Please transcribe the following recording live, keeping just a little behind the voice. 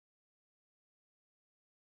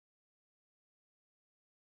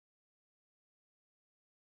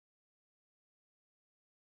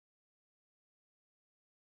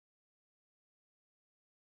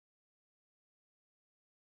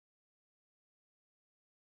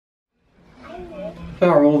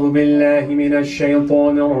أعوذ بالله من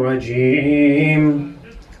الشيطان الرجيم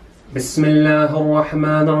بسم الله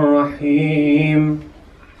الرحمن الرحيم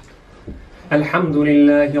الحمد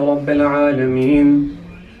لله رب العالمين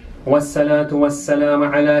والصلاة والسلام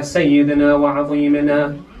على سيدنا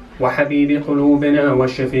وعظيمنا وحبيب قلوبنا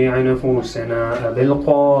وشفيع نفوسنا أبي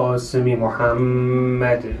القاسم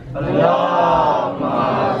محمد اللهم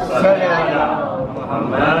صل على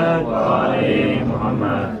محمد وآل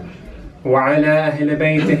محمد وعلى أهل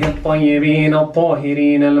بيته الطيبين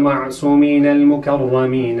الطاهرين المعصومين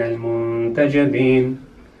المكرمين المنتجبين.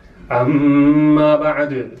 أما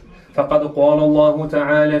بعد، فقد قال الله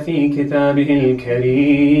تعالى في كتابه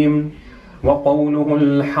الكريم وقوله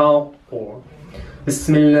الحق: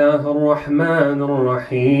 بسم الله الرحمن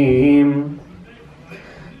الرحيم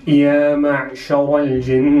يا معشر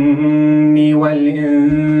الجن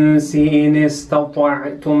والإنس إن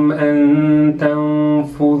استطعتم أن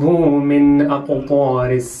تنفذوا من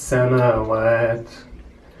أقطار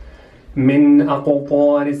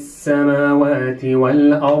السماوات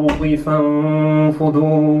والأرض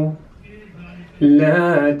فانفذوا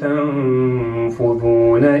لا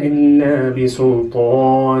تنفذون إلا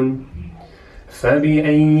بسلطان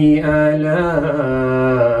فبأي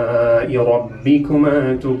آلاء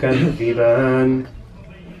ربكما تكذبان.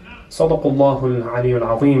 صدق الله العلي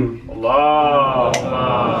العظيم. اللهم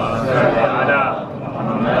صل على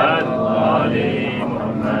محمد وآل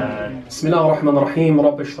محمد. بسم الله الرحمن الرحيم.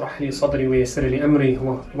 رب اشرح لي صدري ويسر لي أمري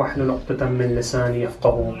واحلل عقدة من لساني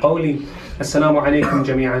يفقهوا قولي. السلام عليكم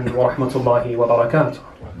جميعا ورحمة الله وبركاته.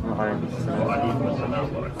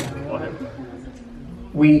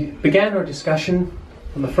 We began our discussion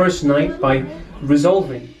on the first night by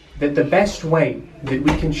resolving that the best way that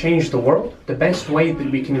we can change the world, the best way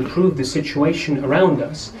that we can improve the situation around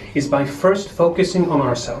us, is by first focusing on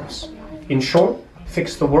ourselves. In short,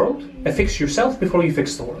 fix yourself before you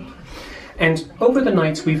fix the world. And over the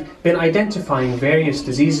nights we've been identifying various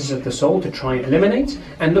diseases of the soul to try and eliminate,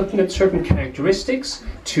 and looking at certain characteristics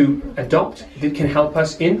to adopt that can help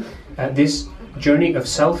us in this journey of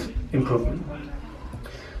self-improvement.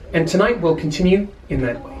 And tonight we'll continue in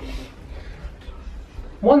that way.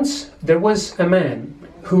 Once there was a man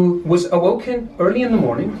who was awoken early in the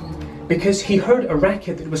morning because he heard a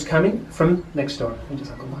racket that was coming from next door.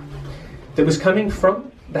 That was coming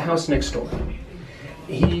from the house next door.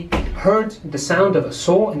 He heard the sound of a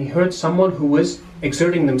saw and he heard someone who was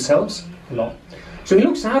exerting themselves a lot. So he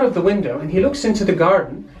looks out of the window and he looks into the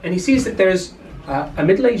garden and he sees that there's a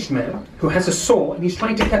middle-aged man who has a saw and he's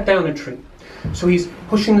trying to cut down a tree. So he's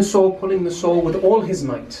pushing the saw, pulling the saw with all his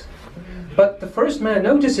might. But the first man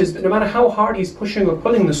notices that no matter how hard he's pushing or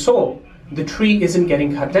pulling the saw, the tree isn't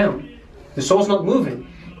getting cut down. The saw's not moving.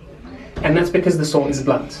 And that's because the saw is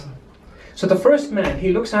blunt. So the first man,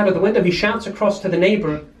 he looks out of the window, he shouts across to the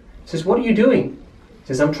neighbor, says, "What are you doing?" He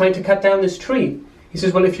says, "I'm trying to cut down this tree." He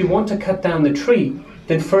says, "Well, if you want to cut down the tree,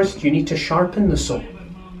 then first you need to sharpen the saw."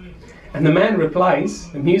 And the man replies,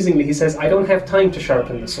 amusingly, he says, "I don't have time to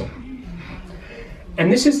sharpen the saw." And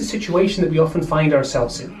this is the situation that we often find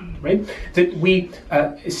ourselves in, right? That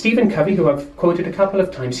Stephen Covey, who I've quoted a couple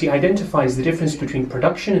of times, he identifies the difference between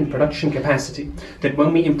production and production capacity. That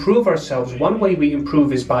when we improve ourselves, one way we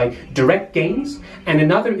improve is by direct gains, and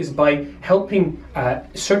another is by helping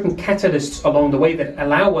certain catalysts along the way that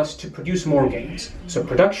allow us to produce more gains. So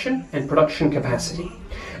production and production capacity.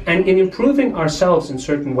 And in improving ourselves in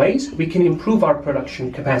certain ways, we can improve our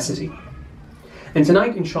production capacity. And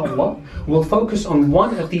tonight, inshallah, we'll focus on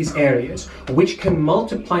one of these areas which can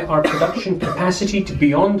multiply our production capacity to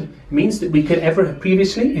beyond means that we could ever have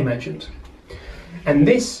previously imagined. And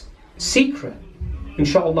this secret,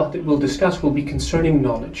 inshallah, that we'll discuss will be concerning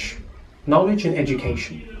knowledge. Knowledge and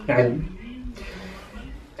education. Ilm.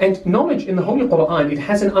 And knowledge in the Holy Quran, it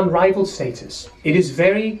has an unrivaled status. It is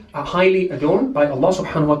very highly adorned by Allah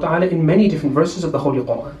subhanahu wa ta'ala in many different verses of the Holy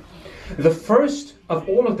Quran. The first of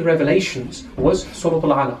all of the revelations was Surah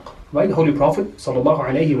Al-Alaq, right? The Holy Prophet sallallahu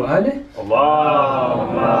alayhi wa alihi.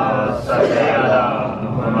 Allahumma salli ala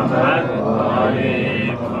Muhammad wa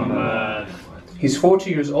ali Muhammad. He's 40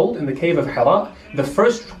 years old in the cave of Hira. The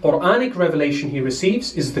first Quranic revelation he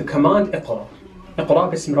receives is the command Iqra. Iqra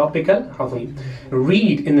bismi rabbikal azim.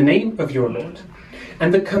 Read in the name of your Lord.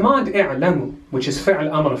 And the command i'lamu, which is fi'l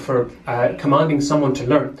amr for commanding someone to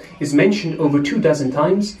learn, is mentioned over 24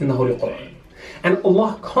 times in the Holy Quran. And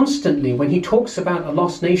Allah constantly, when He talks about a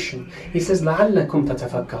lost nation, He says, لَعَلَّكُمْ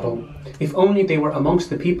تَتَفَكَّرُونَ. If only they were amongst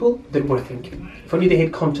the people that were thinking. If only they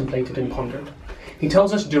had contemplated and pondered. He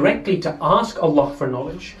tells us directly to ask Allah for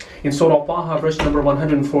knowledge. In Surah Taha, verse number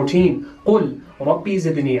 114, قُلْ رَبِّي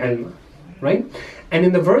زِدْنِي عِلْمًا. right? And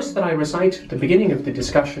in the verse that I recite at the beginning of the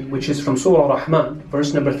discussion, which is from Surah Rahman,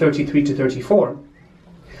 verse number 33 to 34,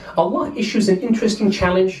 Allah issues an interesting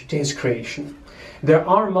challenge to His creation. There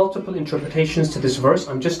are multiple interpretations to this verse.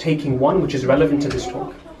 I'm just taking one which is relevant to this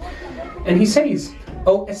talk. And He says,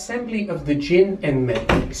 O assembly of the jinn and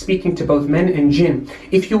men, speaking to both men and jinn,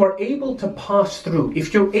 if you are able to pass through,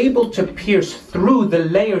 if you're able to pierce through the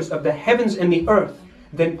layers of the heavens and the earth,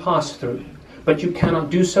 then pass through. But you cannot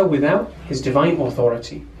do so without His divine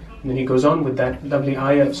authority. And then He goes on with that lovely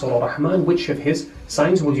ayah of Surah Rahman, which of His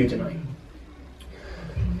signs will you deny?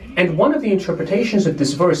 And one of the interpretations of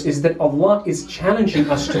this verse is that Allah is challenging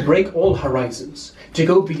us to break all horizons, to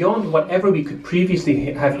go beyond whatever we could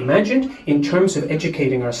previously have imagined in terms of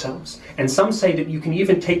educating ourselves. And some say that you can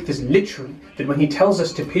even take this literally, that when He tells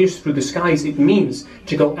us to pierce through the skies, it means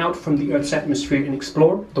to go out from the earth's atmosphere and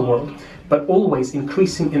explore the world, but always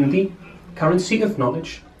increasing in the currency of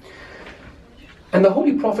knowledge. And the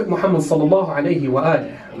Holy Prophet Muhammad sallallahu alayhi wa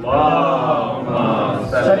alihi,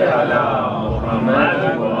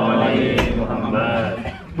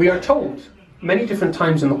 we are told many different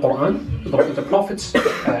times in the Quran, the Prophet's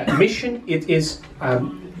mission, it is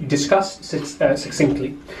discussed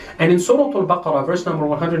succinctly. And in Surah Al-Baqarah, verse number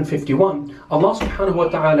 151, Allah subhanahu wa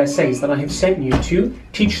ta'ala says that I have sent you to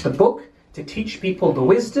teach the book, to teach people the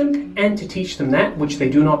wisdom, and to teach them that which they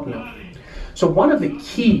do not know. So one of the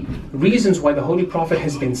key reasons why the Holy Prophet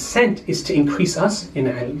has been sent is to increase us in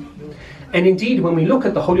ilm. And indeed, when we look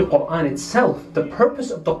at the Holy Quran itself, the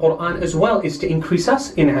purpose of the Quran as well is to increase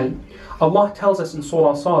us in ilm. Allah tells us in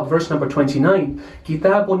Surah Sad, verse number 29,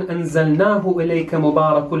 كِتَابٌ أَنزَلْنَاهُ إِلَيْكَ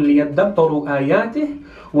مُبَارَكٌ لِيَدَّبَّرُوا آيَاتِهِ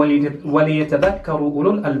وَلِيَتَذَكَّرُوا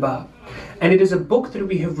أُولُو الْأَلْبَابِ. And it is a book that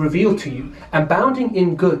we have revealed to you, abounding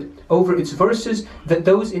in good over its verses, that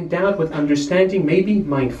those endowed with understanding may be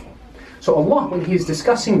mindful. So Allah, when He is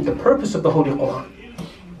discussing the purpose of the Holy Quran,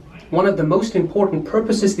 one of the most important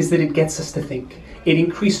purposes is that it gets us to think. It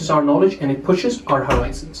increases our knowledge and it pushes our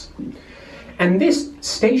horizons. And this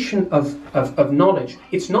station of knowledge,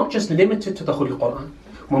 it's not just limited to the Holy Quran.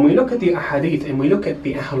 When we look at the Ahadith and we look at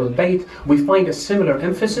the Ahlebait, we find a similar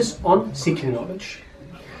emphasis on seeking knowledge.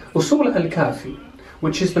 Usul al-Kafi,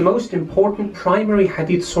 which is the most important primary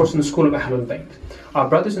hadith source in the school of Ahlebait. Our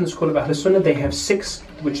brothers in the school of Ahl Sunnah, they have 6,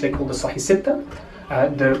 which they call the Sahih Sitta.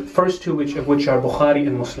 The first 2 of which are Bukhari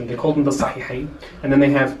and Muslim. They call them the Sahihain. And then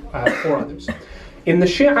they have 4 others. In the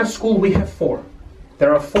Shia school, we have 4.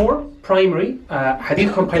 There are 4 primary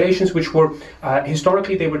hadith compilations which were,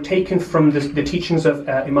 historically, they were taken from the teachings of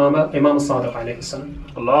Imam al-Sadiq alayhi salam.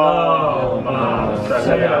 Allahumma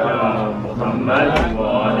salli ala Muhammad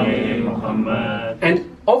wa ali Muhammad. And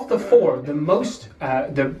of the 4,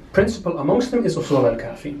 the principal amongst them is Usul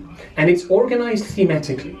al-Kafi. And it's organized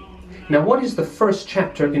thematically. Now, what is the first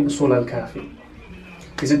chapter in Usul al-Kafi?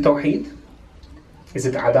 Is it Tawheed? Is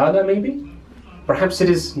it Adala maybe? Perhaps it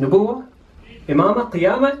is Nubuwah, Imamah,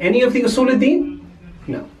 Qiyamah, any of the Usul al-Din?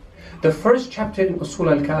 No. The first chapter in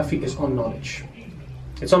Usul al-Kafi is on knowledge.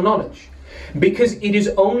 It's on knowledge. Because it is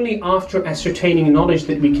only after ascertaining knowledge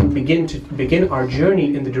that we can begin our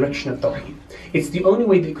journey in the direction of Tawheed. It's the only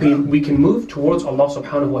way that we can move towards Allah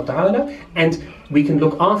subhanahu wa ta'ala, and we can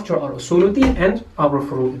look after our usuluddin and our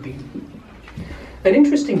furu'uddin. And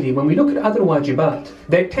interestingly, when we look at other wajibat,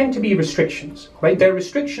 there tend to be restrictions, right? There are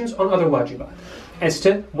restrictions on other wajibat as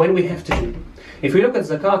to when we have to do them. If we look at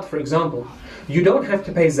zakat, for example, you don't have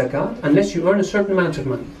to pay zakat unless you earn a certain amount of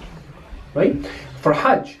money, right? For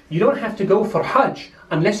hajj, you don't have to go for hajj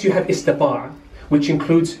unless you have istita'a, which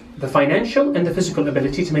includes the financial and the physical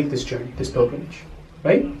ability to make this journey, this pilgrimage,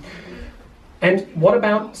 right? And what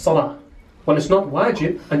about salah? Well, it's not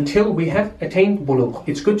wajib until we have attained bulugh.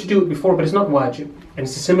 It's good to do it before, but it's not wajib. And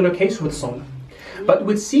it's a similar case with salah. But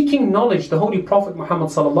with seeking knowledge, the Holy Prophet Muhammad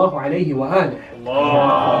sallallahu alayhi wa alihi,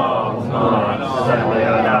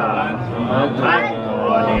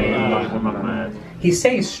 he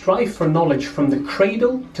says, strive for knowledge from the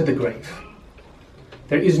cradle to the grave.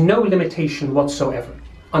 There is no limitation whatsoever,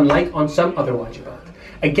 unlike on some other wajibat.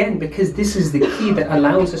 Again, because this is the key that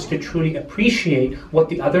allows us to truly appreciate what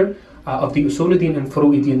the other of the usuluddin and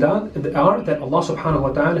furu'uddin are that Allah subhanahu wa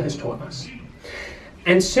ta'ala has taught us.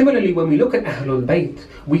 And similarly, when we look at Ahlul Bayt,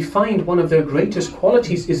 we find one of their greatest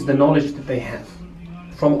qualities is the knowledge that they have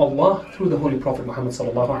from Allah through the Holy Prophet Muhammad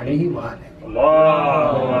sallallahu alayhi wa alihi.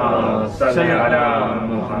 Allahumma salli ala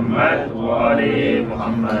Muhammad wa ali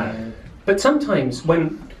Muhammad. But sometimes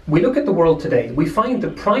when we look at the world today, we find the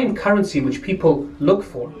prime currency which people look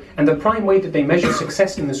for, and the prime way that they measure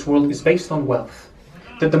success in this world is based on wealth.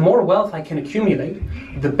 That the more wealth I can accumulate,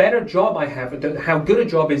 the better job I have, how good a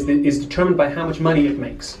job is determined by how much money it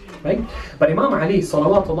makes. right? But Imam Ali,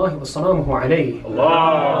 salawatullahi wa salamuhu alayhi,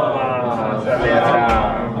 Allahumma salli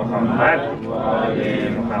ala Muhammad wa ali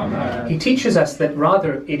Muhammad. he teaches us that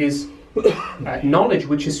rather it is knowledge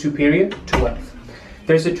which is superior to wealth.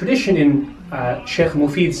 There's a tradition in Sheikh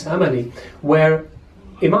Mufid's Amali where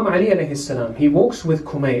Imam Ali alayhi salam, he walks with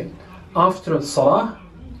Kumayl after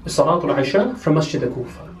Salatul Isha from Masjid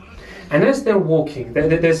al-Kufa. And as they're walking,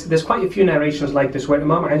 there's quite a few narrations like this where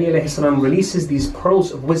Imam Ali alayhi salam releases these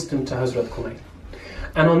pearls of wisdom to Hazrat Kumayl.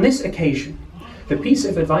 And on this occasion, the piece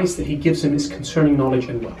of advice that he gives him is concerning knowledge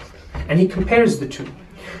and wealth. And he compares the two.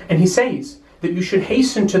 And he says that you should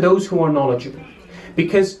hasten to those who are knowledgeable,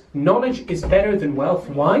 because knowledge is better than wealth.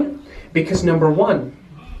 Why? Because number one,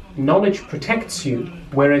 knowledge protects you,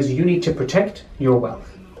 whereas you need to protect your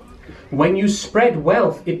wealth. When you spread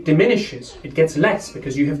wealth, it diminishes, it gets less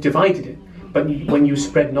because you have divided it. But when you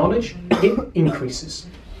spread knowledge, it increases.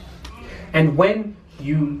 And when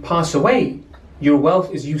you pass away, your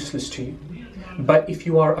wealth is useless to you. But if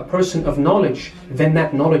you are a person of knowledge, then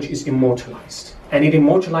that knowledge is immortalized. And it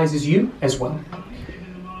immortalizes you as well.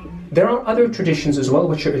 There are other traditions as well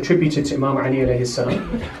which are attributed to Imam Ali alayhi salam,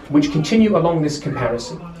 which continue along this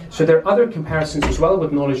comparison. So there are other comparisons as well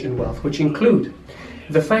with knowledge and wealth, which include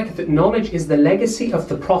the fact that knowledge is the legacy of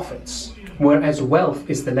the prophets, whereas wealth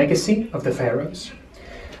is the legacy of the pharaohs.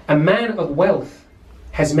 A man of wealth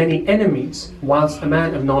has many enemies, whilst a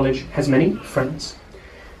man of knowledge has many friends.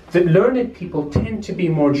 That learned people tend to be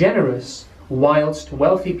more generous, whilst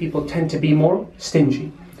wealthy people tend to be more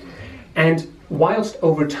stingy. And whilst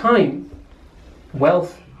over time,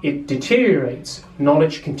 wealth, it deteriorates,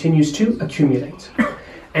 knowledge continues to accumulate.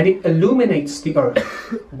 And it illuminates the earth,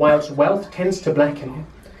 whilst wealth tends to blacken it.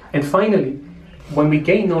 And finally, when we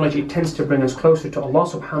gain knowledge, it tends to bring us closer to Allah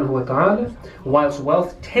subhanahu wa ta'ala, whilst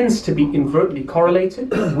wealth tends to be inversely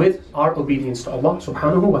correlated with our obedience to Allah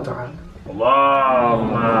subhanahu wa ta'ala.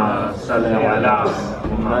 Allahumma salli ala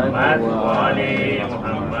Muhammad wa ali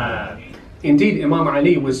Muhammad. Indeed, Imam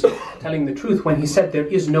Ali was telling the truth when he said there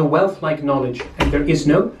is no wealth like knowledge and there is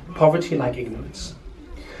no poverty like ignorance.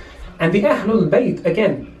 And the Ahlebait,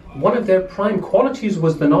 again, one of their prime qualities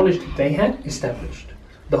was the knowledge that they had established.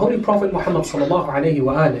 The Holy Prophet Muhammad sallallahu alayhi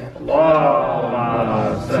wa alihi,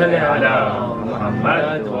 Allahumma salli ala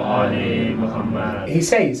Muhammad wa ali Muhammad. he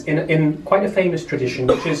says in quite a famous tradition,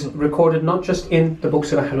 which is recorded not just in the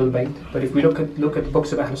books of Ahlebait, but if we look at the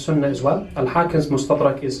books of Ahl Sunnah as well, Al-Hakim's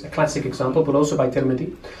Mustadrak is a classic example, but also by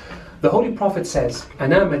Tirmidhi. The Holy Prophet says,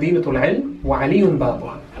 Ana madinatul ilm wa aliyun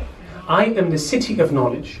babuha. I am the city of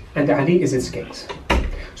knowledge, and Ali is its gate.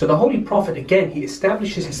 So the Holy Prophet, again, he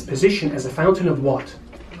establishes his position as a fountain of what?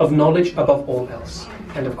 Of knowledge above all else.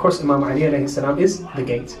 And of course, Imam Ali alayhi salam is the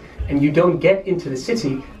gate. And you don't get into the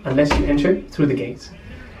city unless you enter through the gate.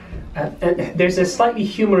 And there's a slightly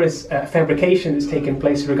humorous fabrication that's taken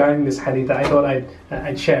place regarding this hadith that I thought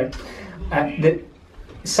I'd share. That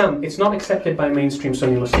some, it's not accepted by mainstream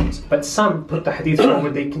Sunni Muslims, but some put the hadith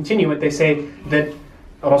forward, they continue it, they say that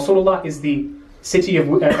Rasulullah is the city of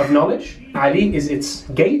knowledge, Ali is its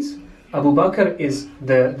gate, Abu Bakr is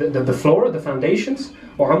the floor, the foundations,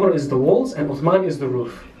 or Umar is the walls, and Uthman is the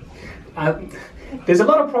roof. There's a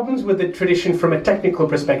lot of problems with the tradition from a technical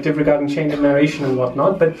perspective regarding chain of narration and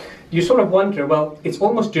whatnot, but you sort of wonder, well, it's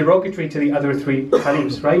almost derogatory to the other three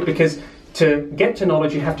caliphs, right? Because to get to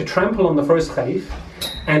knowledge, you have to trample on the first caliph,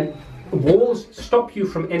 and walls stop you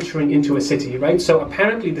from entering into a city, right? So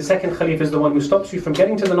apparently the second caliph is the one who stops you from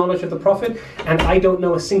getting to the knowledge of the Prophet, and I don't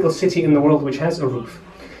know a single city in the world which has a roof.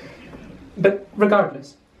 But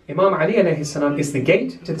regardless, Imam Ali alayhi salam is the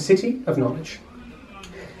gate to the city of knowledge.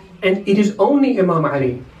 And it is only Imam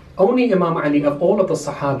Ali of all of the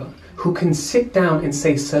Sahaba who can sit down and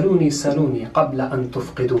say, Saluni, Saluni, qabla an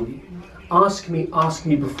tufqiduni. Ask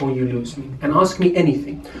me before you lose me, and ask me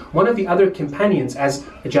anything. One of the other companions, as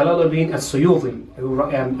Jalaluddin as-Suyuti,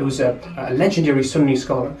 who was a legendary Sunni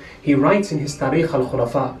scholar, he writes in his Tarikh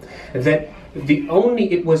al-Khulafa that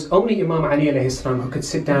it was only Imam Ali alayhi salam who could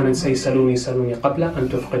sit down and say, Saluni, Saluni, qabla an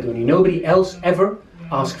tufqiduni. Nobody else ever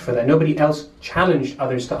asked for that. Nobody else challenged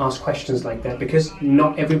others to ask questions like that, because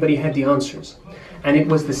not everybody had the answers. And it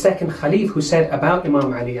was the second Khalif who said about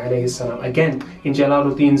Imam Ali alayhi salam, again in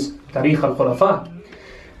Jalaluddin's Tarikh al-Khulafa,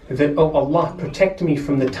 that, oh Allah, protect me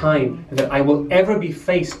from the time that I will ever be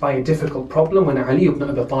faced by a difficult problem when Ali ibn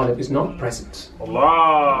Abi Talib is not present.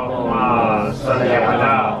 Allahumma salli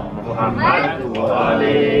ala Muhammad wa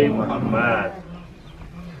ali Muhammad.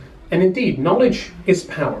 And indeed, knowledge is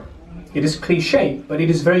power. It is cliche, but it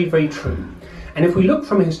is very, very true. And if we look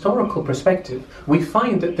from a historical perspective, we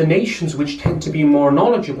find that the nations which tend to be more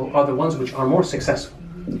knowledgeable are the ones which are more successful.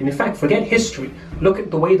 And in fact, forget history. Look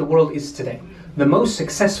at the way the world is today. The most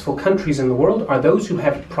successful countries in the world are those who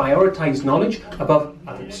have prioritized knowledge above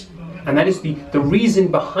others. And that is the reason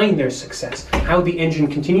behind their success, how the engine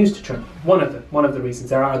continues to turn. One of the reasons.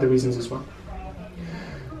 There are other reasons as well.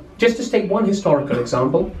 Just to state one historical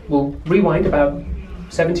example, we'll rewind about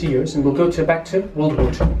 70 years and we'll go back to World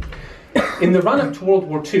War II. In the run-up to World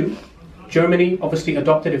War II, Germany obviously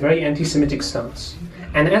adopted a very anti-Semitic stance.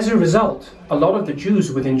 And as a result, a lot of the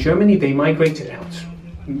Jews within Germany, they migrated out.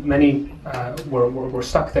 Many were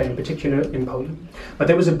stuck there, in particular in Poland. But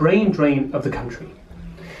there was a brain drain of the country.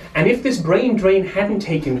 And if this brain drain hadn't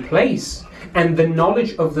taken place, and the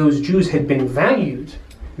knowledge of those Jews had been valued,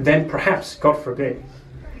 then perhaps, God forbid,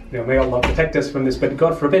 may Allah protect us from this, but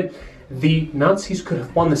God forbid, the Nazis could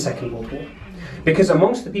have won the Second World War. Because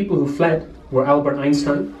amongst the people who fled were Albert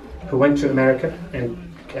Einstein, who went to America and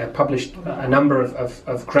published a number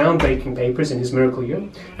of groundbreaking papers in his miracle year,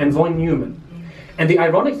 and von Neumann. And the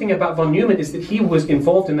ironic thing about von Neumann is that he was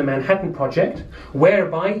involved in the Manhattan Project,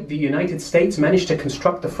 whereby the United States managed to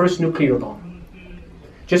construct the first nuclear bomb.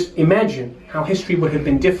 Just imagine how history would have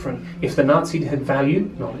been different if the Nazis had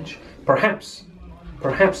valued knowledge. Perhaps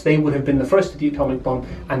they would have been the first to the atomic bomb,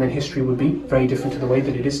 and then history would be very different to the way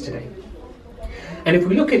that it is today. And if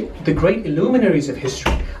we look at the great illuminaries of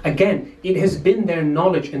history, again, it has been their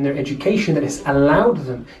knowledge and their education that has allowed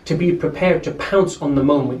them to be prepared to pounce on the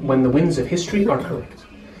moment when the winds of history are correct.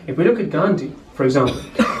 If we look at Gandhi, for example,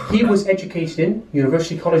 he was educated in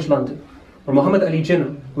University College London. Or Muhammad Ali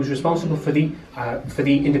Jinnah, who was responsible for the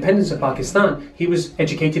independence of Pakistan, he was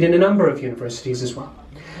educated in a number of universities as well.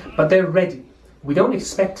 But they're ready. We don't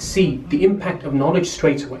expect to see the impact of knowledge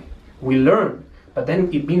straight away. We learn, but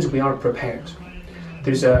then it means we are prepared.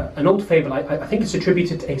 There's an old fable, I think it's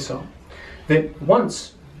attributed to Aesop, that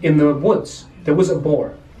once in the woods there was a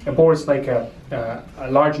boar. A boar is like a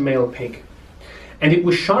large male pig. And it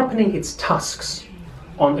was sharpening its tusks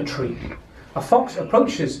on a tree. A fox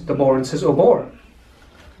approaches the boar and says, "Oh boar,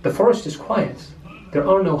 the forest is quiet. There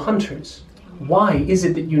are no hunters. Why is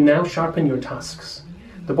it that you now sharpen your tusks?"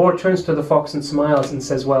 The boar turns to the fox and smiles and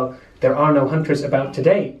says, "Well, there are no hunters about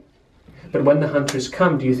today. But when the hunters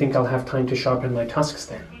come, do you think I'll have time to sharpen my tusks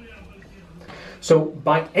then?" So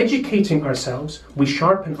by educating ourselves, we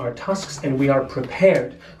sharpen our tusks and we are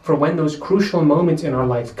prepared for when those crucial moments in our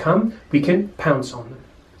life come, we can pounce on them.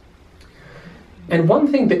 And one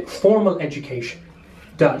thing that formal education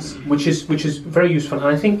does, which is very useful, and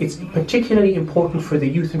I think it's particularly important for the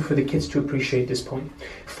youth and for the kids to appreciate this point.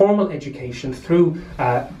 Formal education through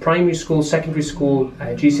primary school, secondary school,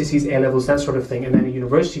 GCSEs, A-levels, that sort of thing, and then a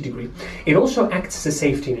university degree. It also acts as a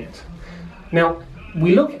safety net. Now,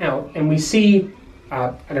 we look out and we see,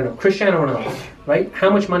 Cristiano Ronaldo, right? How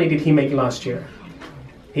much money did he make last year?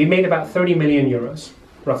 He made about 30 million euros,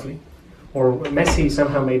 roughly. Or Messi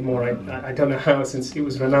somehow made more. I don't know how, since it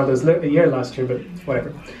was Ronaldo's year last year, but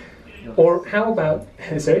whatever. Or how about,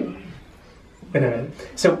 sorry? No.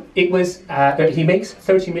 So it was, he makes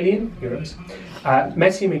 30 million euros.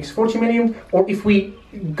 Messi makes 40 million. Or if we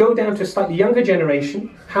go down to a slightly younger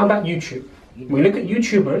generation, how about YouTube? We look at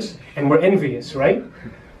YouTubers and we're envious, right?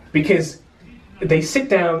 Because they sit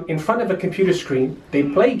down in front of a computer screen, they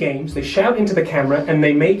play games, they shout into the camera, and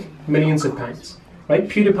they make millions of pounds. Right?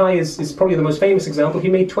 PewDiePie is probably the most famous example. He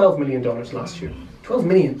made $12 million last year. 12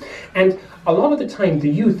 million. And a lot of the time, the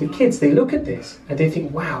youth, the kids, they look at this and they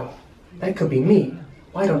think, wow, that could be me.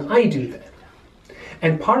 Why don't I do that?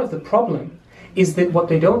 And part of the problem is that what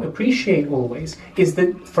they don't appreciate always is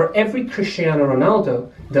that for every Cristiano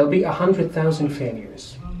Ronaldo, there'll be 100,000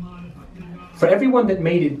 failures. For everyone that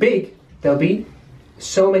made it big, there'll be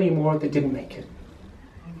so many more that didn't make it.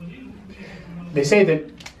 They say that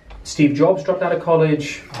Steve Jobs dropped out of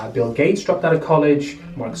college, Bill Gates dropped out of college,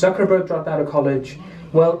 Mark Zuckerberg dropped out of college.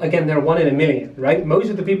 Well, again, they're one in a million, right? Most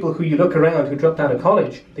of the people who you look around who dropped out of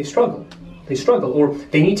college, they struggle. They struggle, or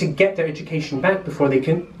they need to get their education back before they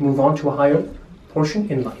can move on to a higher portion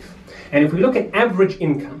in life. And if we look at average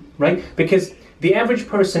income, right? Because the average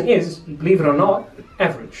person is, believe it or not,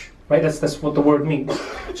 average, right? That's what the word means.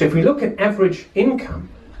 So if we look at average income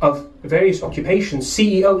of various occupations,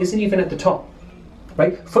 CEO isn't even at the top.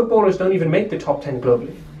 Right? Footballers don't even make the top 10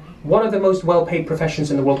 globally. One of the most well-paid professions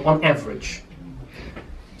in the world on average.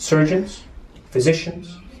 Surgeons,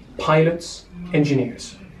 physicians, pilots,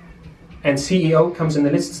 engineers. And CEO comes in the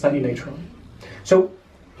list slightly later on. So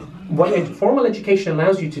what formal education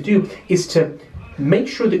allows you to do is to make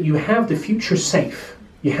sure that you have the future safe.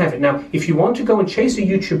 You have it. Now, if you want to go and chase a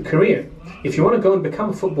YouTube career, if you want to go and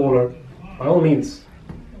become a footballer, by all means,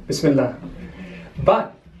 Bismillah.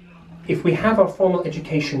 But if we have our formal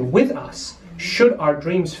education with us, should our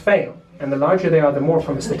dreams fail, and the larger they are, the more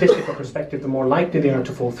from a statistical perspective, the more likely they are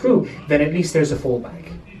to fall through, then at least there's a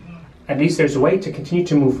fallback. At least there's a way to continue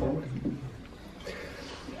to move forward.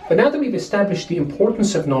 But now that we've established the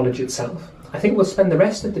importance of knowledge itself, I think we'll spend the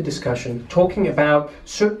rest of the discussion talking about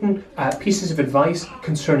certain pieces of advice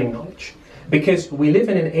concerning knowledge. Because we live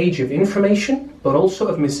in an age of information, but also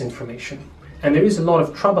of misinformation. And there is a lot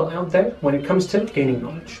of trouble out there when it comes to gaining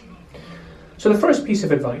knowledge. So the first piece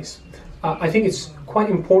of advice, I think it's quite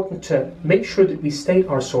important to make sure that we state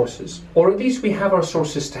our sources, or at least we have our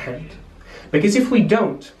sources to hand. Because if we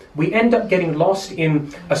don't, we end up getting lost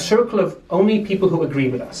in a circle of only people who agree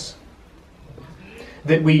with us.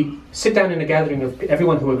 That we sit down in a gathering of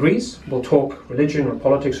everyone who agrees, we'll talk religion or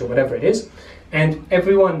politics or whatever it is, and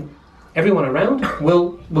everyone around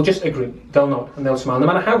will just agree. They'll nod and they'll smile, no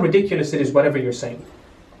matter how ridiculous it is, whatever you're saying.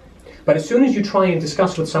 But as soon as you try and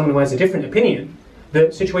discuss with someone who has a different opinion,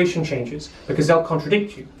 the situation changes, because they'll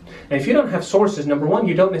contradict you. And if you don't have sources, number one,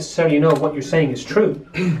 you don't necessarily know what you're saying is true,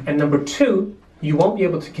 and number two, you won't be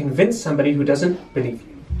able to convince somebody who doesn't believe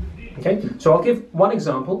you. Okay? So I'll give one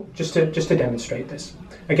example just to demonstrate this.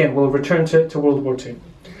 Again, we'll return to World War II.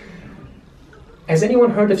 Has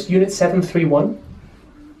anyone heard of Unit 731?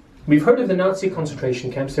 We've heard of the Nazi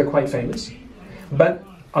concentration camps, they're quite famous. But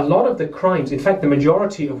a lot of the crimes, in fact the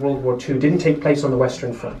majority of World War II, didn't take place on the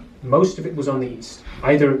Western Front. Most of it was on the East,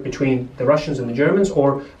 either between the Russians and the Germans,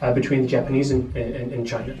 or between the Japanese and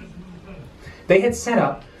China. They had set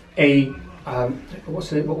up a, what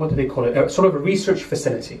do they call it? Sort of a research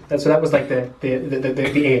facility. So that was like the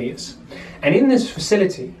alias. And in this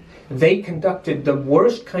facility, they conducted the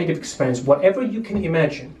worst kind of experiments, whatever you can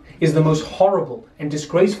imagine is the most horrible and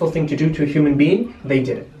disgraceful thing to do to a human being, they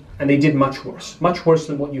did it. And they did much worse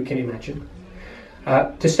than what you can imagine.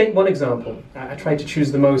 To state one example, I tried to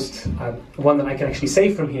choose the most, one that I can actually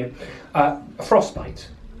say from here, frostbite.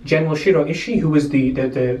 General Shiro Ishii, who was the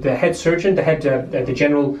head surgeon, the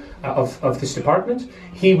general of this department,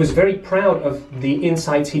 he was very proud of the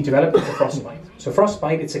insights he developed into frostbite. So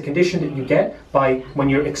frostbite, it's a condition that you get by when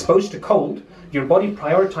you're exposed to cold, your body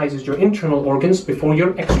prioritizes your internal organs before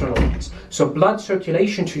your external organs. So blood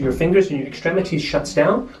circulation to your fingers and your extremities shuts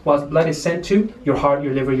down, whilst blood is sent to your heart,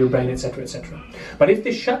 your liver, your brain, etc., etc. But if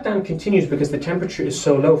this shutdown continues because the temperature is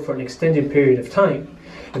so low for an extended period of time,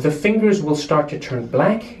 the fingers will start to turn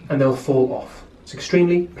black and they'll fall off. It's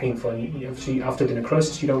extremely painful, and obviously after the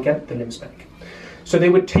necrosis you don't get the limbs back. So they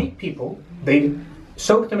would take people, they'd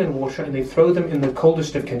soak them in water and they'd throw them in the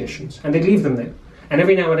coldest of conditions, and they'd leave them there. And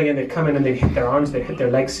every now and again they'd come in and they'd hit their arms, they'd hit their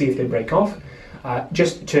legs, see if they break off,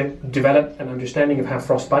 just to develop an understanding of how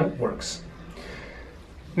frostbite works.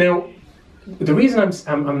 Now, the reason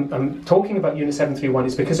I'm talking about Unit 731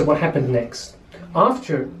 is because of what happened next.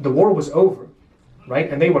 After the war was over, right,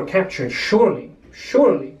 and they were captured, surely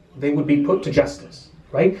they would be put to justice,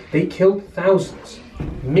 right? They killed thousands,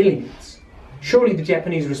 millions. Surely the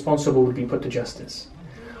Japanese responsible would be put to justice.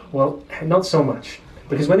 Well, not so much.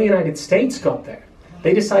 Because when the United States got there,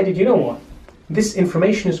 they decided, you know what, this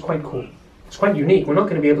information is quite cool. It's quite unique. We're not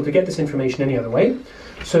going to be able to get this information any other way.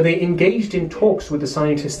 So they engaged in talks with the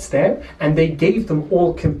scientists there, and they gave them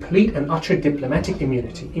all complete and utter diplomatic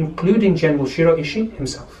immunity, including General Shiro Ishii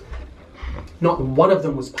himself. Not one of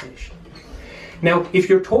them was punished. Now, if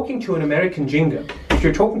you're talking to an American jingo, if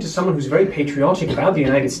you're talking to someone who's very patriotic about the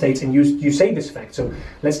United States, and you say this fact, so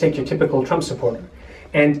let's take your typical Trump supporter,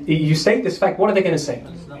 and you state this fact, what are they going to say?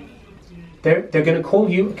 They're going to call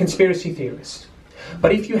you a conspiracy theorist.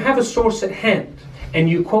 But if you have a source at hand, and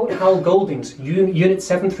you quote Hal Golding's Unit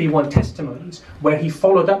 731 testimonies, where he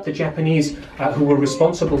followed up the Japanese who were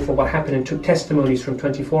responsible for what happened and took testimonies from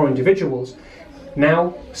 24 individuals,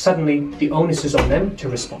 now suddenly the onus is on them to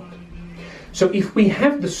respond. So if we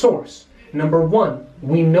have the source, number one,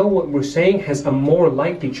 we know what we're saying has a more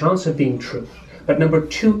likely chance of being true. But number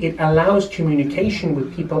two, it allows communication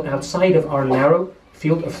with people outside of our narrow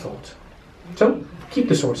field of thought. So keep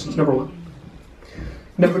the sources, number one.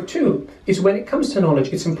 Number two is, when it comes to knowledge,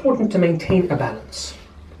 it's important to maintain a balance,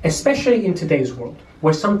 especially in today's world,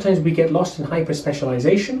 where sometimes we get lost in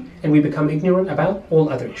hyper-specialization and we become ignorant about all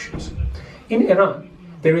other issues. In Iran,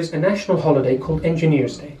 there is a national holiday called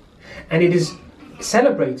Engineers' Day, and it is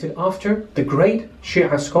celebrated after the great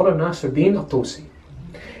Shia scholar Nasruddin al-Tusi.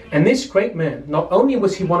 And this great man, not only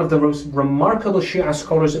was he one of the most remarkable Shia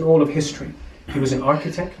scholars in all of history, he was an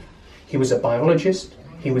architect, he was a biologist,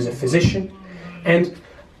 he was a physician, and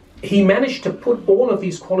he managed to put all of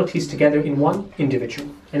these qualities together in one individual,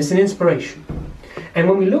 and it's an inspiration. And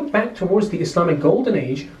when we look back towards the Islamic Golden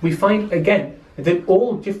Age, we find again that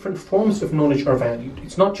all different forms of knowledge are valued.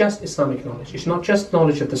 It's not just Islamic knowledge, it's not just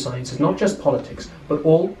knowledge of the sciences, not just politics, but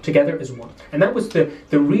all together as one. And that was the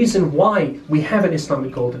reason why we have an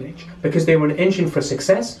Islamic golden age, because they were an engine for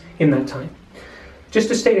success in that time. Just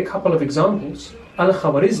to state a couple of examples,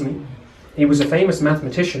 Al-Khwarizmi, he was a famous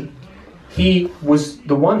mathematician. He was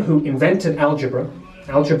the one who invented algebra.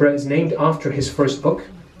 Algebra is named after his first book.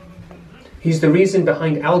 He's the reason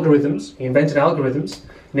behind algorithms. He invented algorithms,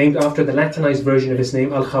 named after the Latinized version of his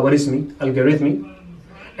name, Al-Khwarizmi, algorithmi.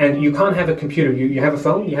 And you can't have a computer. You have a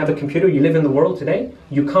phone, you have a computer, you live in the world today.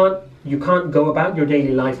 You can't go about your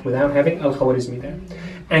daily life without having Al-Khwarizmi there.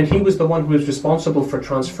 And he was the one who was responsible for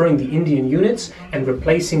transferring the Indian units and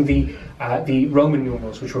replacing the Roman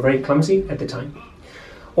numerals, which were very clumsy at the time.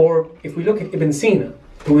 Or if we look at Ibn Sina,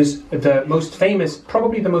 who is the most famous,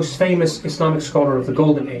 probably the most famous Islamic scholar of the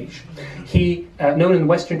Golden Age. He, known in the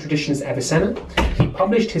Western tradition as Avicenna, he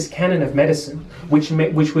published his Canon of Medicine, which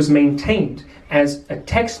was maintained as a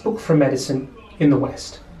textbook for medicine in the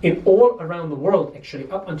West, in all around the world actually,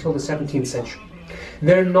 up until the 17th century.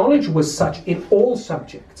 Their knowledge was such in all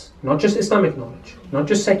subjects, not just Islamic knowledge, not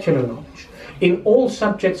just secular knowledge, in all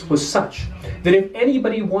subjects was such that if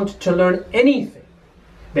anybody wanted to learn anything,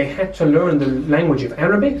 they had to learn the language of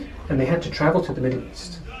Arabic and they had to travel to the Middle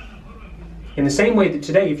East. In the same way that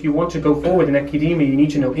today, if you want to go forward in academia, you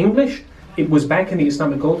need to know English, it was back in the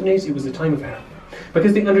Islamic Golden Age, it was the time of Arabic.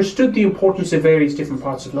 Because they understood the importance of various different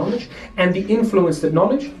parts of knowledge and the influence that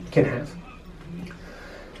knowledge can have.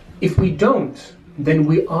 If we don't, then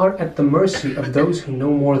we are at the mercy of those who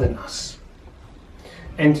know more than us.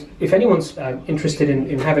 And if anyone's interested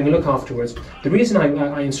in having a look afterwards, the reason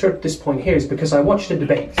I insert this point here is because I watched a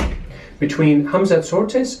debate between Hamza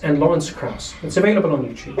Tzortzis and Lawrence Krauss. It's available on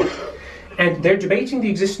YouTube. And they're debating the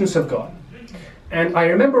existence of God. And I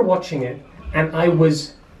remember watching it, and I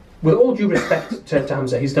was, with all due respect to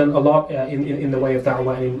Hamza, he's done a lot in the way of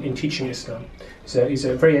da'wah and in teaching Islam. He's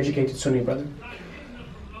a very educated Sunni brother.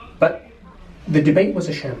 But the debate was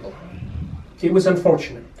a shamble. It was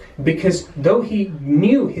unfortunate, because though he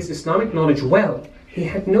knew his Islamic knowledge well, he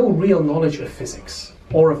had no real knowledge of physics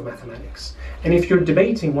or of mathematics. And if you're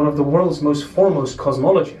debating one of the world's most foremost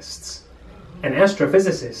cosmologists and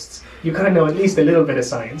astrophysicists, you gotta know at least a little bit of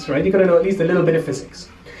science, right? You gotta know at least a little bit of physics.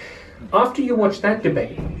 After you watch that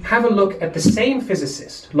debate, have a look at the same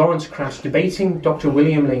physicist, Lawrence Krauss, debating Dr.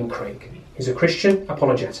 William Lane Craig. He's a Christian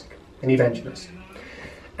apologetic, an evangelist.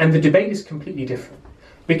 And the debate is completely different.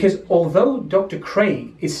 Because although Dr.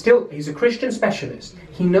 Craig he's a Christian specialist,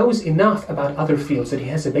 he knows enough about other fields that he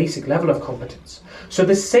has a basic level of competence. So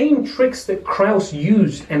the same tricks that Krauss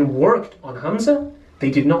used and worked on Hamza,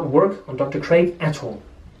 they did not work on Dr. Craig at all.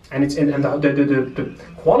 And the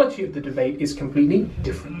quality of the debate is completely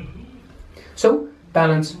different. So,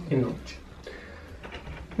 balance in knowledge.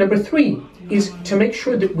 Number 3 is to make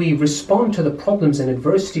sure that we respond to the problems and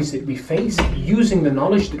adversities that we face using the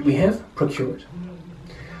knowledge that we have procured.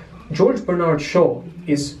 George Bernard Shaw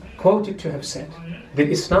is quoted to have said that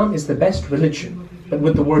Islam is the best religion, but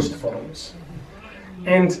with the worst followers.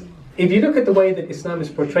 And if you look at the way that Islam is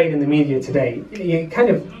portrayed in the media today, you kind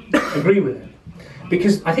of agree with it.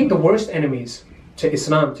 Because I think the worst enemies to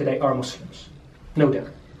Islam today are Muslims, no doubt.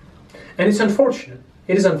 And it's unfortunate.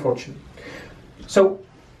 It is unfortunate. So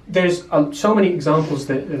there's so many examples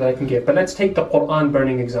that I can give, but let's take the Quran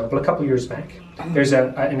burning example. A couple years back, there's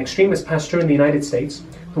an extremist pastor in the United States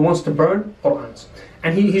who wants to burn Qur'ans.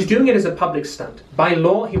 And he's doing it as a public stunt. By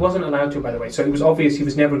law, he wasn't allowed to, by the way, so it was obvious he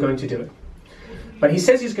was never going to do it. But he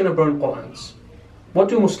says he's going to burn Qur'ans. What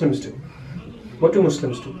do Muslims do? What do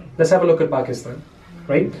Muslims do? Let's have a look at Pakistan,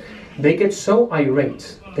 right? They get so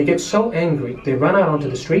irate, they get so angry, they run out onto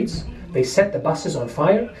the streets, they set the buses on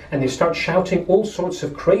fire, and they start shouting all sorts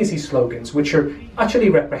of crazy slogans, which are utterly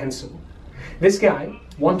reprehensible. This guy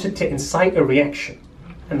wanted to incite a reaction,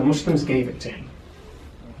 and the Muslims gave it to him.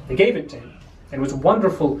 They gave it to him. And it was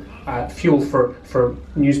wonderful fuel for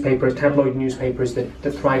newspapers, tabloid newspapers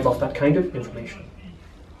that thrive off that kind of information.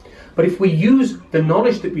 But if we use the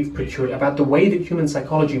knowledge that we've procured about the way that human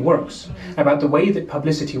psychology works, about the way that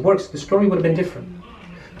publicity works, the story would have been different.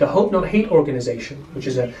 The Hope Not Hate organization, which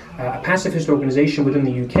is a pacifist organization within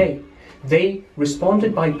the UK, they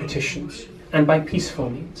responded by petitions and by peaceful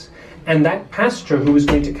means. And that pastor who was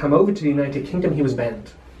going to come over to the United Kingdom, he was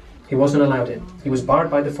banned. He wasn't allowed in. He was barred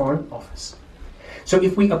by the Foreign Office. So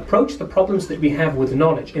if we approach the problems that we have with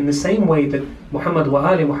knowledge in the same way that Muhammad wa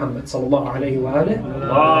ali Muhammad sallallahu alayhi wa alihi,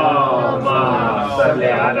 Allahumma salli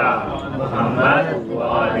ala Muhammad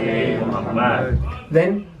wa ali Muhammad,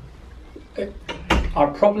 then our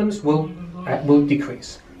problems will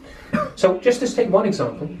decrease. So just to take one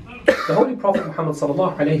example, the Holy Prophet Muhammad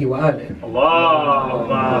sallallahu alayhi wa alihi,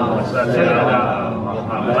 Allahumma salli ala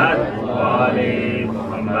Muhammad wa ali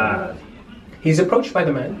Muhammad. he's approached by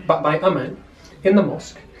a man in the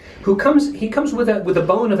mosque who comes with a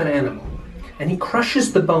bone of an animal, and he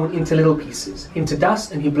crushes the bone into little pieces, into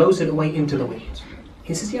dust, and he blows it away into the wind.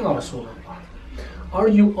 He says, Ya Rasulullah, are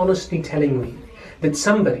you honestly telling me that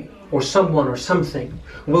somebody or someone or something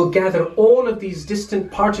will gather all of these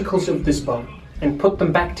distant particles of this bone and put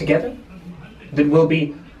them back together? That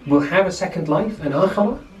will have a second life, an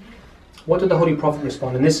akhirah? What did the Holy Prophet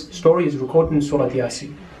respond? And this story is recorded in Surah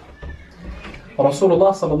Yasin.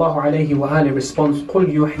 Rasulullah sallallahu alayhi wa alihi responds, قُلْ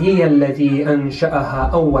يُحْيِيَ الَّذِي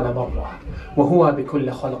أَنْشَأَهَا أَوَّلَ مَرَّةٍ وَهُوَ بِكُلِّ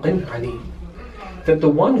خَلْقٍ عَلِيمٌ. That the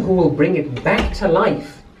one who will bring it back to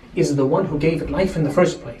life is the one who gave it life in the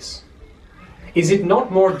first place. Is it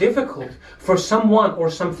not more difficult for someone or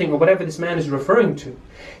something or whatever this man is referring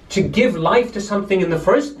to give life to something in the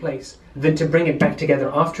first place than to bring it back together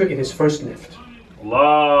after it is first lived?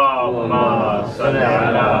 Allahumma salli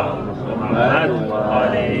ala Muhammad wa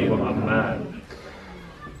ali Muhammad.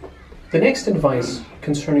 The next advice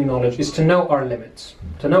concerning knowledge is to know our limits,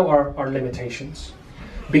 to know our limitations.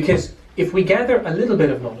 Because if we gather a little bit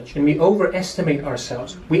of knowledge and we overestimate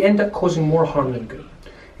ourselves, we end up causing more harm than good.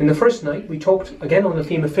 In the first night, we talked again on the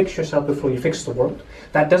theme of fix yourself before you fix the world.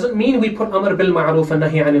 That doesn't mean we put Amr bil Ma'ruf and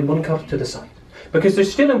Nahi anil Munkar to the side, because they're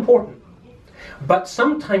still important. But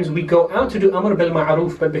sometimes we go out to do Amr bil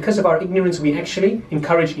Ma'ruf, but because of our ignorance we actually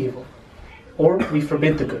encourage evil, or we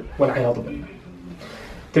forbid the good. Wal-'iyadu billah.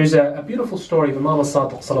 There's a beautiful story of Imam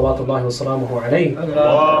al-Sadiq salawatullahi wa salamuhu alayhi.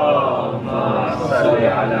 Allahumma salli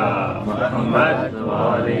ala Muhammad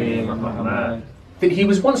wa ali Muhammad. That he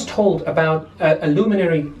was once told about a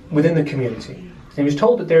luminary within the community. He was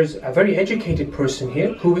told that there's a very educated person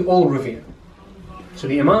here who we all revere. So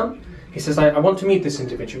the Imam, he says, I want to meet this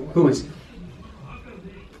individual. Who is he?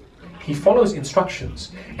 He follows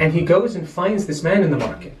instructions and he goes and finds this man in the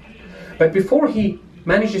market. But before he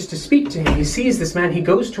manages to speak to him, he sees this man, he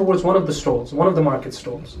goes towards one of the stalls, one of the market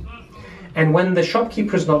stalls. And when the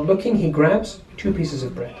shopkeeper is not looking, he grabs 2 pieces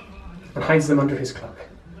of bread and hides them under his cloak.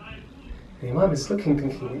 The Imam is looking,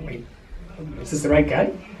 thinking, wait, is this the right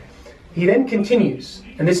guy? He then continues,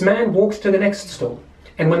 and this man walks to the next stall.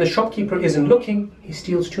 And when the shopkeeper isn't looking, he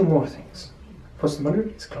steals 2 more things, puts them under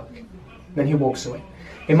his cloak. Then he walks away.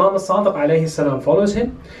 Imam al-Sadiq alayhi salam follows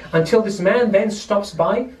him until this man then stops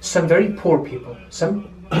by some very poor people, some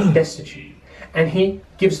destitute, and he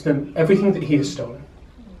gives them everything that he has stolen.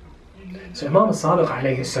 So Imam al-Sadiq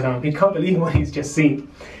alayhi salam, he can't believe what he's just seen.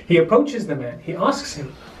 He approaches the man, he asks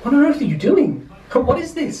him, what on earth are you doing? What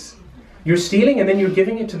is this? You're stealing and then you're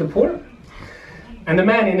giving it to the poor? And the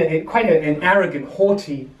man, in quite an arrogant,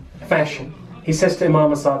 haughty fashion, he says to Imam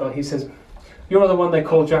al-Sadiq, he says, you're the one they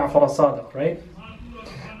call Ja'far al-Sadiq, right?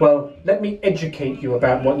 Well, let me educate you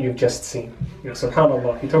about what you've just seen.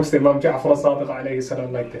 SubhanAllah, he talks to Imam Ja'far al-Sadiq alayhi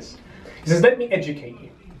salam like this. He says, let me educate you.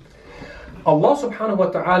 Allah subhanahu wa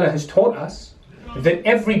ta'ala has taught us that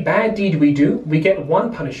every bad deed we do, we get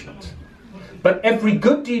 1 punishment. But every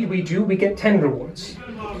good deed we do, we get 10 rewards.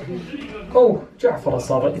 Oh, Ja'far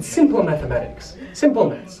al-Sadiq, it's simple mathematics, simple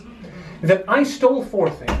maths. That I stole 4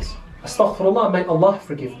 things. Astaghfirullah, may Allah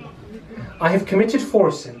forgive me. I have committed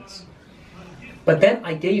 4 sins. But then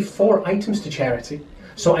I gave 4 items to charity.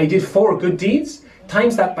 So I did 4 good deeds,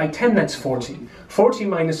 times that by 10, that's 40. 40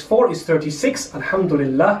 minus 4 is 36.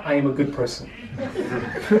 Alhamdulillah, I am a good person.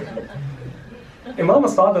 Imam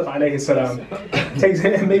al-Sadiq alayhi salam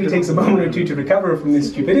maybe takes a moment or 2 to recover from this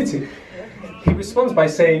stupidity. He responds by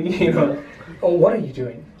saying, oh, what are you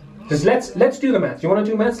doing? Just let's do the maths. You want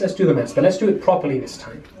to do maths? Let's do the maths, but let's do it properly this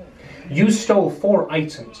time. You stole 4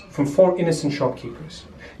 items from 4 innocent shopkeepers.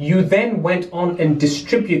 You then went on and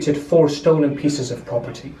distributed 4 stolen pieces of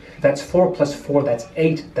property. That's 4 plus 4, that's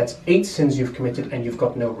 8. That's 8 sins you've committed and you've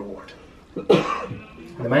got no reward.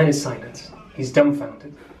 And the man is silent. He's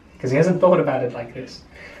dumbfounded because he hasn't thought about it like this.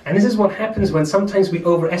 And this is what happens when sometimes we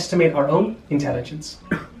overestimate our own intelligence.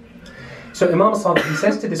 So Imam al-Sadiq, he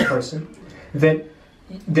says to this person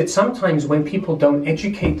that sometimes when people don't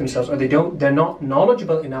educate themselves or they're not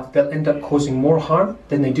knowledgeable enough, they'll end up causing more harm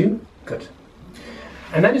than they do good.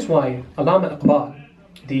 And that is why Allama Iqbal,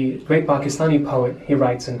 the great Pakistani poet, he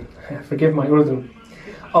writes, and forgive my Urdu,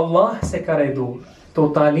 Allah se kare dur,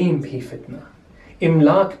 to talim bhi fitna,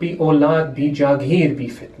 imlak bhi aulad bhi jaghir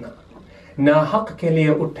bhi fitna, na haq ke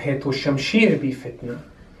liye uthe to shamshir bhi fitna,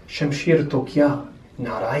 shamshir to kya,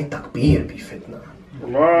 narai takbir bhi fitna.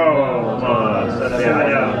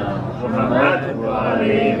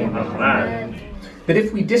 That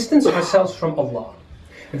if we distance ourselves from Allah,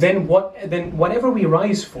 then whatever we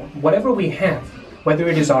rise for, whatever we have, whether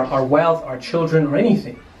it is our wealth, our children, or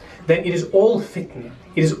anything, then it is all fitna.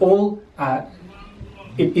 It is all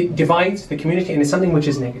it divides the community, and it's something which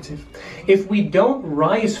is negative. If we don't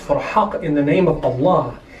rise for haqq in the name of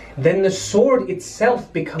Allah, then the sword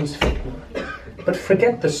itself becomes fitna. But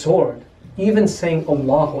forget the sword, even saying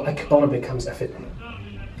Allahu Akbar becomes a fitna.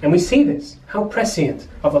 And we see this, how prescient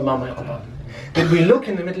of Allahu Akbar. That we look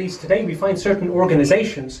in the Middle East today, we find certain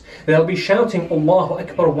organizations that will be shouting Allahu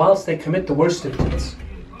Akbar whilst they commit the worst of deeds.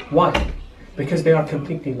 Why? Because they are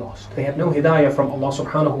completely lost. They have no hidayah from Allah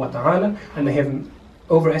subhanahu wa ta'ala, and they have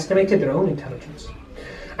overestimated their own intelligence.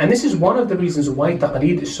 And this is one of the reasons why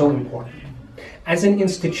taqleed is so important. As an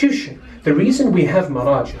institution, the reason we have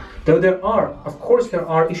maraji, though there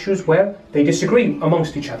are issues where they disagree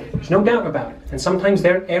amongst each other. There's no doubt about it. And sometimes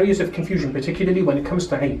there are areas of confusion, particularly when it comes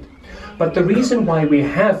to Eid. But the reason why we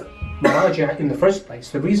have maraji in the first place,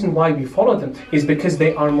 the reason why we follow them, is because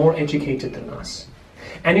they are more educated than us.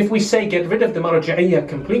 And if we say get rid of the maraji'iyya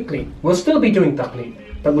completely, we'll still be doing taqleed.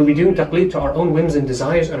 But we'll be doing taqleed to our own whims and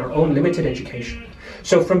desires and our own limited education.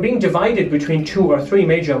 So from being divided between 2 or 3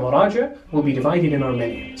 major maraja, we'll be divided in our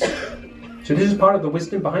many. So this is part of the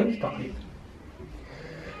wisdom behind taqleed.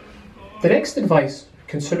 The next advice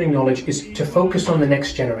concerning knowledge is to focus on the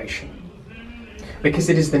next generation. Because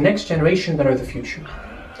it is the next generation that are the future.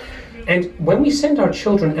 And when we send our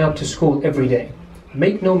children out to school every day,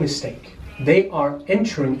 make no mistake, they are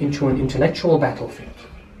entering into an intellectual battlefield.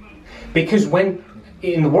 Because when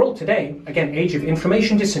in the world today, again, age of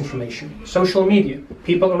information, disinformation, social media,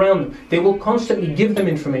 people around them, they will constantly give them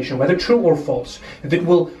information, whether true or false, that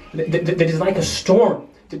is like a storm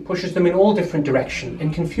that pushes them in all different directions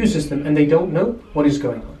and confuses them, and they don't know what is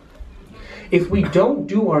going on. If we don't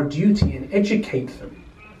do our duty and educate them,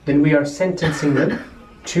 then we are sentencing them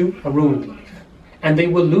to a ruined life. And they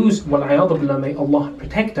will lose, wal-'iyadhu billah, may Allah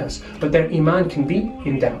protect us, but their iman can be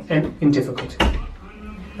in doubt and in difficulty.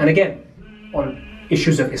 And again, on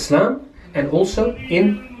issues of Islam, and also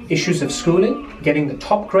in issues of schooling, getting the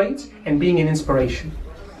top grades and being an inspiration.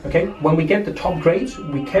 Okay? When we get the top grades,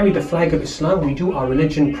 we carry the flag of Islam, we do our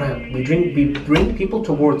religion proud. We bring people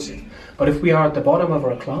towards it. But if we are at the bottom of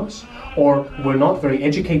our class, or we're not very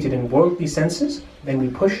educated in worldly senses, then we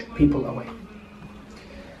push people away.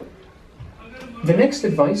 The next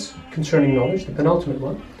advice concerning knowledge, the penultimate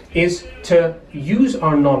one, is to use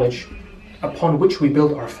our knowledge upon which we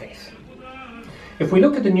build our faith. If we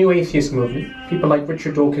look at the new atheist movement, people like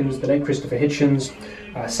Richard Dawkins, the late Christopher Hitchens,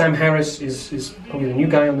 Sam Harris is probably the new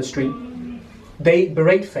guy on the street, they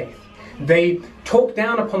berate faith. They talk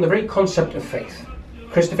down upon the very concept of faith.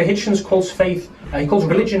 Christopher Hitchens calls faith, he calls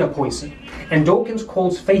religion a poison, and Dawkins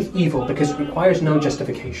calls faith evil because it requires no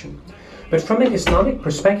justification. But from an Islamic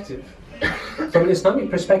perspective,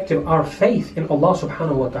 our faith in Allah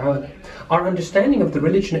subhanahu wa ta'ala, our understanding of the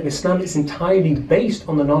religion of Islam is entirely based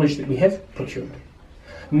on the knowledge that we have procured.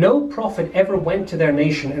 No prophet ever went to their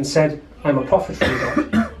nation and said, I'm a prophet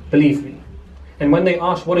from God, believe me. And when they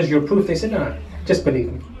asked, what is your proof? They said, no, just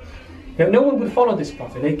believe me. Now, no one would follow this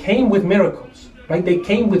prophet. They came with miracles, right? They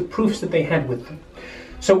came with proofs that they had with them.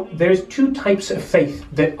 So there's 2 types of faith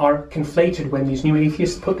that are conflated when these new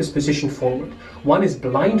atheists put this position forward. One is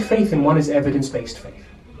blind faith and one is evidence-based faith.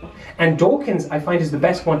 And Dawkins, I find, is the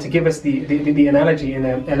best one to give us the analogy in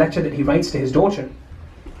a letter that he writes to his daughter.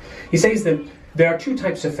 He says that there are 2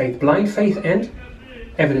 types of faith, blind faith and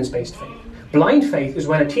evidence-based faith. Blind faith is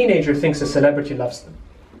when a teenager thinks a celebrity loves them,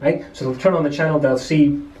 right? So they'll turn on the channel, they'll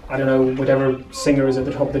see, I don't know, whatever singer is at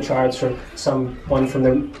the top of the charts or someone from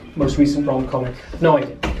their most recent rom-com. No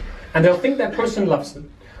idea. And they'll think that person loves them.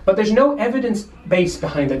 But there's no evidence base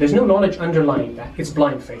behind that. There's no knowledge underlying that. It's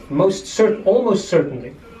blind faith. Almost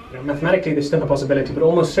certainly, mathematically there's still a possibility, but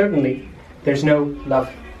almost certainly there's no love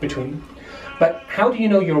between them. But how do you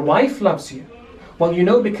know your wife loves you? Well, you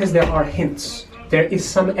know because there are hints. There is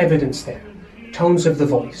some evidence there. Tones of the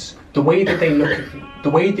voice, the way that they look at you, the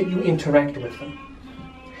way that you interact with them.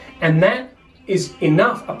 And that is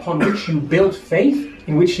enough upon which you build faith,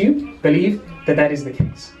 in which you believe that that is the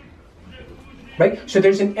case. Right? So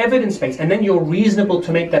there's an evidence base, and then you're reasonable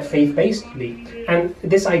to make that faith-based leap. And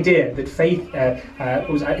this idea that faith,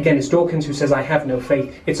 again, it's Dawkins who says, I have no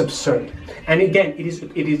faith, it's absurd. And again,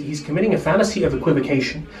 he's committing a fallacy of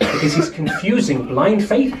equivocation, because he's confusing blind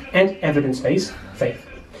faith and evidence-based faith.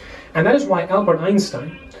 And that is why Albert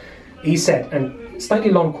Einstein, he said, and slightly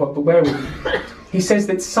long quote, but bear with me, he says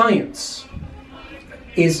that science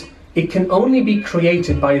it can only be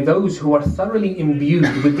created by those who are thoroughly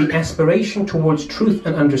imbued with the aspiration towards truth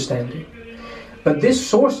and understanding. But this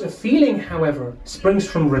source of feeling, however, springs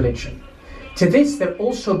from religion. To this there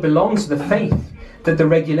also belongs the faith that the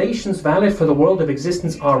regulations valid for the world of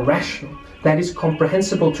existence are rational, that is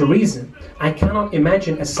comprehensible to reason. I cannot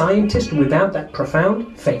imagine a scientist without that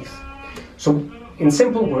profound faith. So in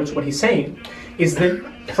simple words, what he's saying is that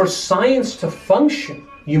for science to function,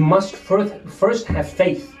 you must first have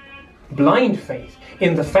faith, blind faith,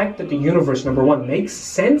 in the fact that the universe, number one, makes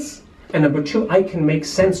sense, and number two, I can make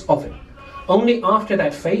sense of it. Only after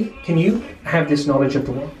that faith can you have this knowledge of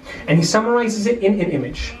the world. And he summarizes it in an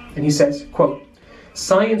image. And he says, quote,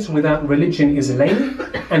 science without religion is lame,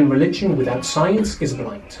 and religion without science is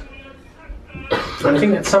blind. And I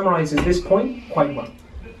think that summarizes this point quite well.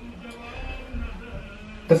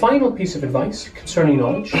 The final piece of advice concerning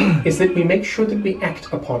knowledge is that we make sure that we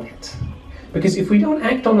act upon it. Because if we don't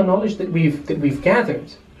act on the knowledge that we've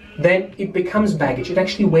gathered, then it becomes baggage. It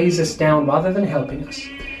actually weighs us down rather than helping us.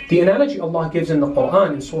 The analogy Allah gives in the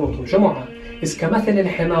Quran in Surah Al-Jumu'ah is كَمَثَلِ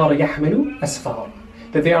الْحِمَارِ يَحْمِلُ أَسْفَارًا,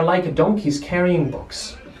 that they are like donkeys carrying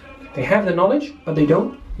books. They have the knowledge, but they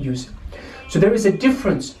don't use it. So there is a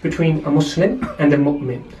difference between a Muslim and a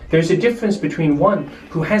mu'min. There is a difference between one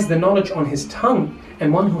who has the knowledge on his tongue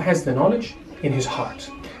and one who has the knowledge in his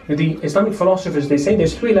heart. The Islamic philosophers, they say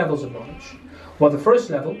there's 3 levels of knowledge. Well, the first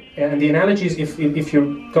level, and the analogy is if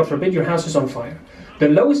you're, God forbid, your house is on fire. The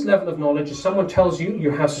lowest level of knowledge is someone tells you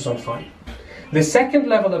your house is on fire. The second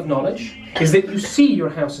level of knowledge is that you see your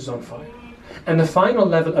house is on fire. And the final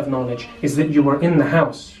level of knowledge is that you are in the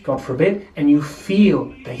house, God forbid, and you feel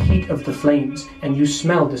the heat of the flames and you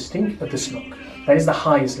smell the stink of the smoke. That is the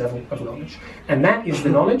highest level of knowledge. And that is the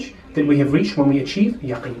knowledge that we have reached when we achieve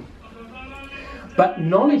yaqeen. But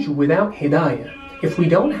knowledge without hidayah, if we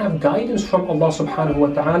don't have guidance from Allah subhanahu wa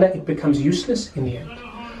ta'ala, it becomes useless in the end.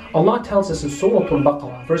 Allah tells us in Surah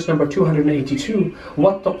Al-Baqarah, verse number 282,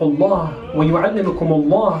 وَاتَّقُوا اللَّهَ وَيُعَلِّمُكُمُ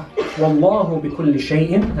اللَّهُ وَاللَّهُ بِكُلِّ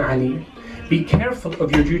شَيْءٍ عَلِيمٌ. Be careful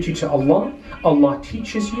of your duty to Allah. Allah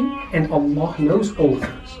teaches you and Allah knows all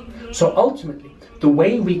things. So ultimately, the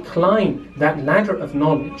way we climb that ladder of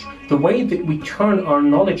knowledge, the way that we turn our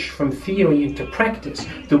knowledge from theory into practice,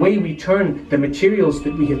 the way we turn the materials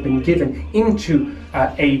that we have been given into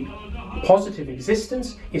a positive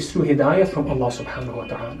existence is through hidayah from Allah subhanahu wa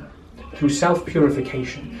ta'ala, through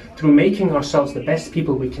self-purification, through making ourselves the best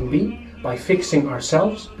people we can be by fixing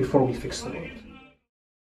ourselves before we fix the world.